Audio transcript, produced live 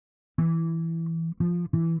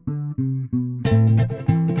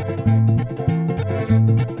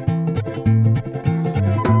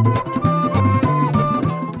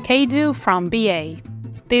do from BA.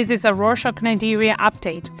 This is a Rorschach Nigeria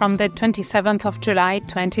update from the 27th of July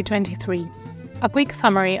 2023. A quick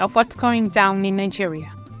summary of what's going down in Nigeria.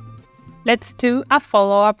 Let's do a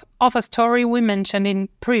follow-up of a story we mentioned in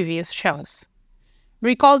previous shows.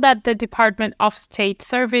 Recall that the Department of State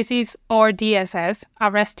Services, or DSS,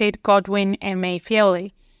 arrested Godwin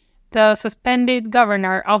Emefiele, the suspended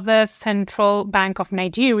governor of the Central Bank of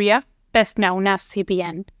Nigeria, best known as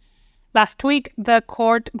CBN. Last week, the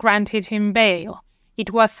court granted him bail.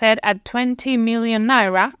 It was set at 20 million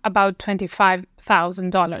naira, about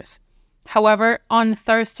 $25,000. However, on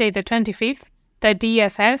Thursday the 25th, the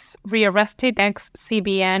DSS rearrested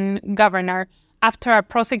ex-CBN governor after a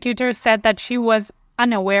prosecutor said that she was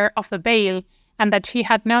unaware of the bail and that she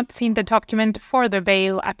had not seen the document for the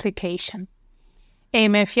bail application.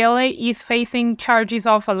 Emefiele is facing charges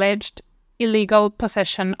of alleged illegal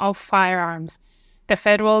possession of firearms. The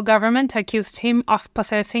federal government accused him of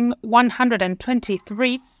possessing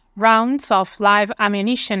 123 rounds of live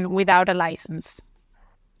ammunition without a license.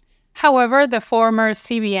 However, the former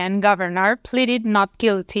CBN governor pleaded not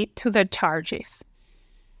guilty to the charges.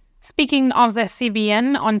 Speaking of the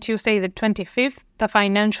CBN, on Tuesday the 25th, the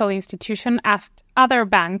financial institution asked other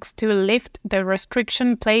banks to lift the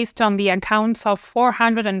restriction placed on the accounts of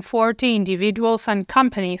 440 individuals and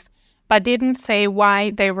companies, but didn't say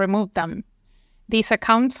why they removed them. These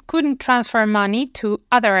accounts couldn't transfer money to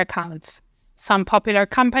other accounts. Some popular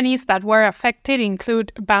companies that were affected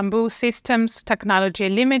include Bamboo Systems Technology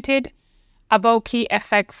Limited, Aboki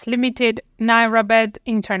FX Limited, Nairabed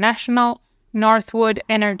International, Northwood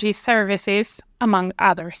Energy Services, among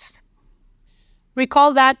others.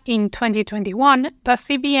 Recall that in 2021, the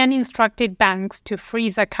CBN instructed banks to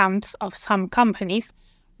freeze accounts of some companies,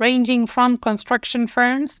 ranging from construction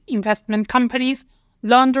firms, investment companies,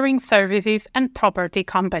 laundering services, and property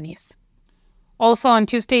companies. Also on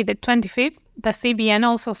Tuesday the 25th, the CBN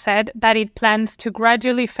also said that it plans to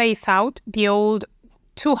gradually phase out the old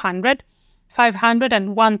 200, 500,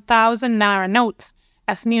 and 1,000 naira notes,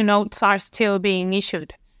 as new notes are still being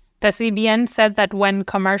issued. The CBN said that when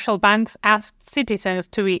commercial banks asked citizens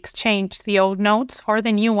to exchange the old notes for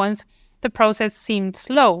the new ones, the process seemed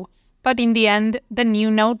slow, but in the end, the new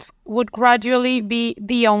notes would gradually be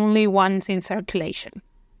the only ones in circulation.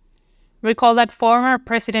 Recall that former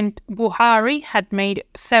President Buhari had made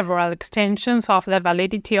several extensions of the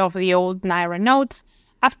validity of the old naira notes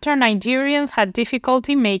after Nigerians had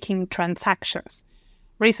difficulty making transactions.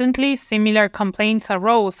 Recently, similar complaints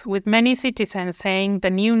arose, with many citizens saying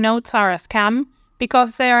the new notes are a scam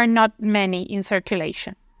because there are not many in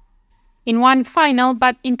circulation. In one final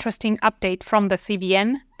but interesting update from the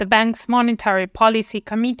CBN, the bank's Monetary Policy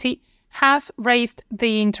Committee has raised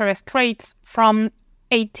the interest rates from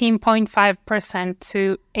 18.5%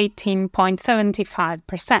 to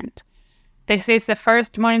 18.75%. This is the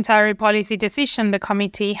first monetary policy decision the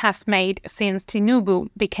committee has made since Tinubu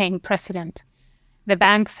became president. The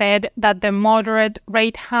bank said that the moderate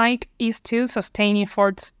rate hike is to sustain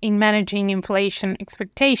efforts in managing inflation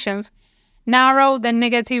expectations, narrow the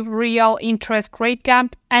negative real interest rate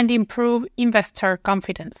gap, and improve investor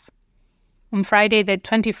confidence. On Friday the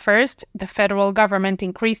 21st, the federal government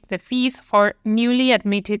increased the fees for newly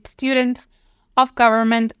admitted students of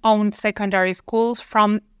government-owned secondary schools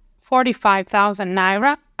from 45,000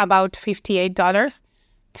 naira, about $58,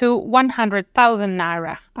 to 100,000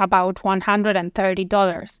 naira, about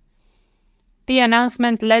 $130. The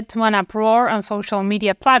announcement led to an uproar on social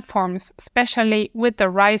media platforms, especially with the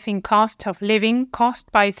rising cost of living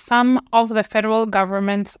caused by some of the federal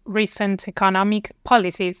government's recent economic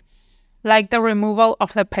policies, like the removal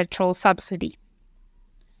of the petrol subsidy.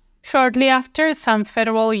 Shortly after, some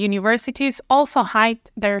federal universities also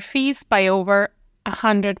hiked their fees by over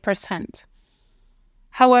 100%.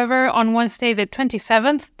 However, on Wednesday the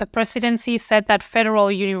 27th, the presidency said that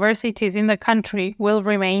federal universities in the country will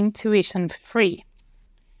remain tuition-free.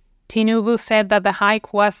 Tinubu said that the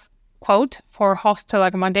hike was, quote, for hostel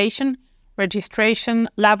accommodation, registration,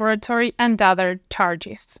 laboratory, and other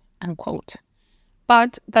charges, unquote,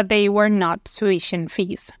 but that they were not tuition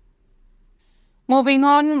fees. Moving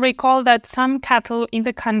on, recall that some cattle in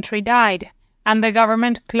the country died, and the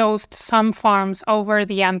government closed some farms over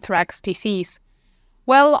the anthrax disease.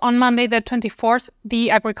 Well, on Monday the 24th, the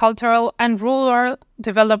Agricultural and Rural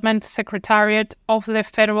Development Secretariat of the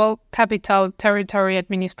Federal Capital Territory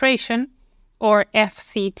Administration, or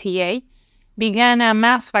FCTA, began a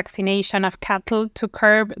mass vaccination of cattle to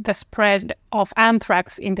curb the spread of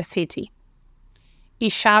anthrax in the city.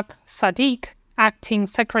 Ishaq Sadiq, acting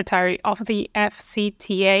secretary of the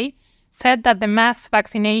FCTA, said that the mass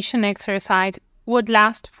vaccination exercise would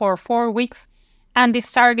last for 4 weeks and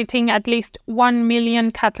is targeting at least 1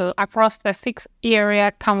 million cattle across the 6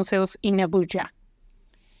 area councils in Abuja.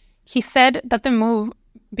 He said that the move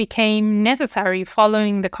became necessary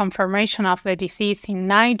following the confirmation of the disease in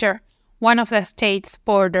Niger, one of the states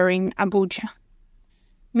bordering Abuja.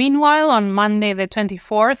 Meanwhile, on Monday the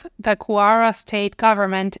 24th, the Kwara state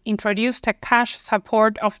government introduced a cash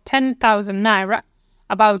support of 10,000 naira,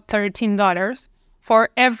 about $13, for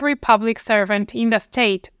every public servant in the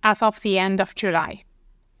state as of the end of July.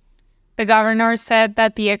 The governor said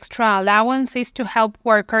that the extra allowance is to help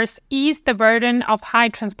workers ease the burden of high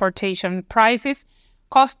transportation prices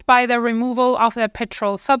caused by the removal of the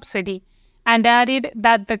petrol subsidy, and added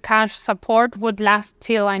that the cash support would last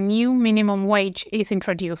till a new minimum wage is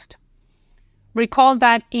introduced. Recall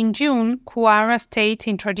that in June, Kwara State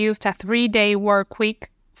introduced a 3-day work week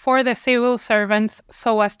for the civil servants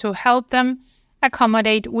so as to help them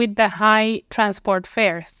accommodate with the high transport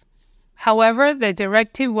fares. However, the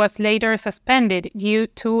directive was later suspended due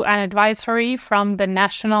to an advisory from the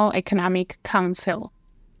National Economic Council.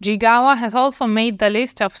 Jigawa has also made the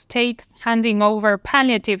list of states handing over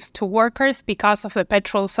palliatives to workers because of the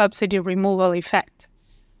petrol subsidy removal effect.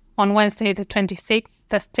 On Wednesday the 26th,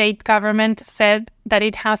 the state government said that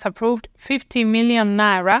it has approved 50 million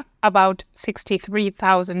naira, about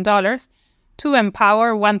 $63,000, to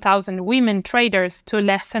empower 1,000 women traders to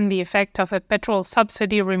lessen the effect of the petrol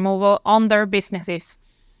subsidy removal on their businesses.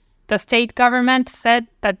 The state government said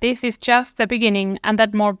that this is just the beginning and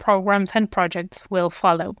that more programs and projects will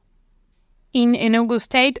follow. In Enugu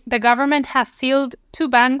State, the government has sealed 2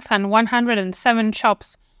 banks and 107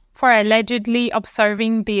 shops for allegedly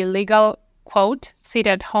observing the illegal, quote,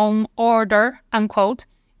 sit-at-home order, unquote,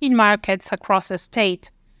 in markets across the state.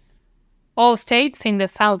 All states in the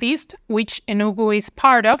southeast, which Enugu is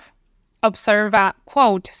part of, observe a,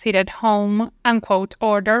 quote, sit-at-home, unquote,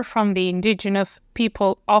 order from the indigenous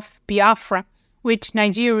people of Biafra, which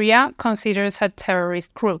Nigeria considers a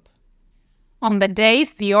terrorist group. On the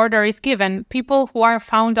days the order is given, people who are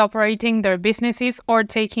found operating their businesses or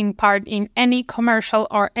taking part in any commercial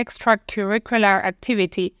or extracurricular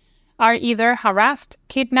activity are either harassed,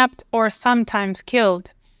 kidnapped, or sometimes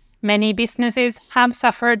killed. Many businesses have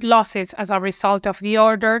suffered losses as a result of the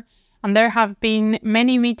order, and there have been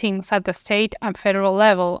many meetings at the state and federal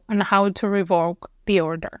level on how to revoke the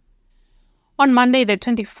order. On Monday the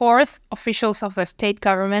 24th, officials of the state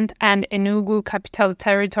government and Enugu Capital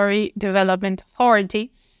Territory Development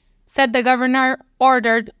Authority said the governor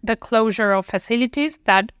ordered the closure of facilities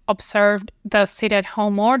that observed the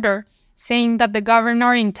sit-at-home order, saying that the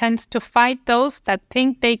governor intends to fight those that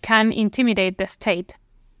think they can intimidate the state.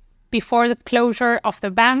 Before the closure of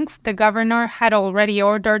the banks, the governor had already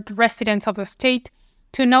ordered residents of the state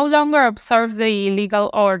to no longer observe the illegal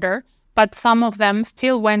order, but some of them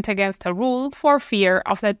still went against the rule for fear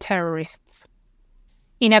of the terrorists.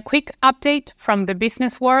 In a quick update from the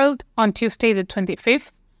business world, on Tuesday the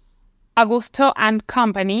 25th, Augusto &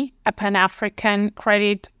 Company, a Pan-African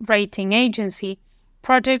credit rating agency,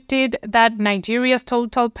 projected that Nigeria's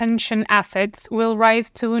total pension assets will rise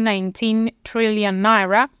to 19 trillion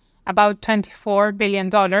naira, about $24 billion,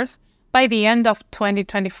 by the end of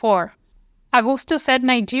 2024. Augusto said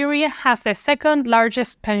Nigeria has the second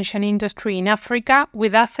largest pension industry in Africa,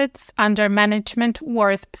 with assets under management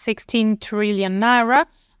worth 16 trillion naira,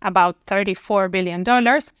 about $34 billion,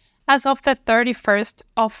 as of the 31st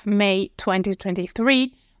of May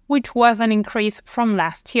 2023, which was an increase from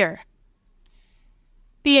last year.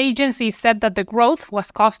 The agency said that the growth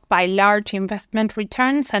was caused by large investment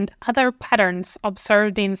returns and other patterns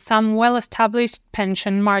observed in some well-established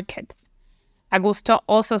pension markets. Augusto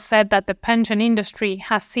also said that the pension industry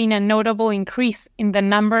has seen a notable increase in the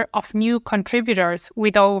number of new contributors,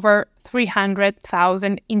 with over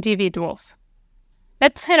 300,000 individuals.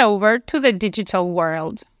 Let's head over to the digital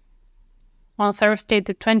world. On Thursday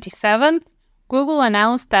the 27th, Google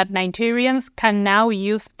announced that Nigerians can now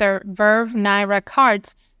use their Verve Naira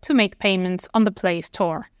cards to make payments on the Play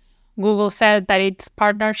Store. Google said that its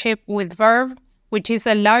partnership with Verve, which is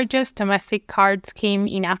the largest domestic card scheme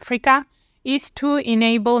in Africa, is to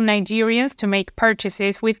enable Nigerians to make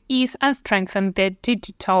purchases with ease and strengthen the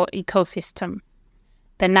digital ecosystem.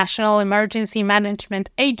 The National Emergency Management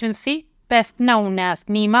Agency, best known as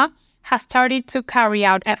NEMA, has started to carry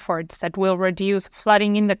out efforts that will reduce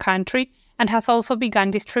flooding in the country and has also begun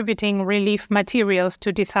distributing relief materials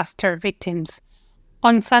to disaster victims.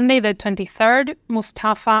 On Sunday the 23rd,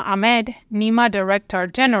 Mustafa Ahmed, NEMA Director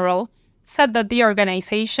General, said that the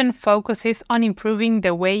organization focuses on improving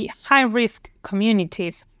the way high-risk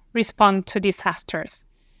communities respond to disasters.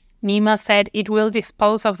 NEMA said it will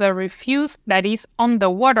dispose of the refuse that is on the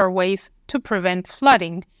waterways to prevent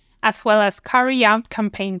flooding, as well as carry out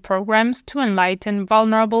campaign programs to enlighten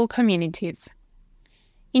vulnerable communities.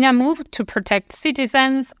 In a move to protect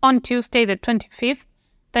citizens, on Tuesday the 25th,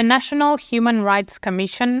 the National Human Rights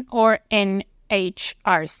Commission, or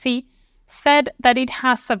NHRC, said that it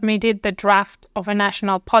has submitted the draft of a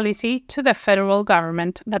national policy to the federal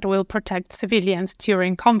government that will protect civilians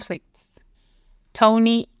during conflicts.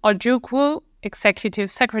 Tony Ojukwu, Executive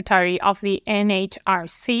Secretary of the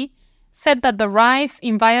NHRC, said that the rise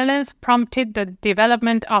in violence prompted the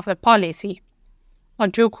development of the policy.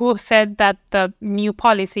 Ojukwu said that the new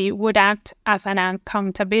policy would act as an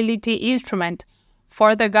accountability instrument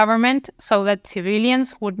for the government so that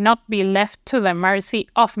civilians would not be left to the mercy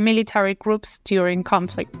of military groups during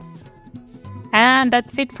conflicts. And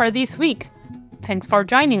that's it for this week. Thanks for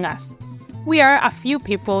joining us. We are a few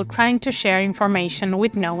people trying to share information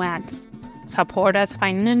with no ads. Support us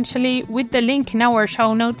financially with the link in our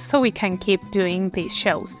show notes so we can keep doing these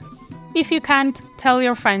shows. If you can't, tell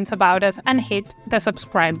your friends about us and hit the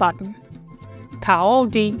subscribe button. Ka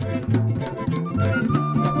odi!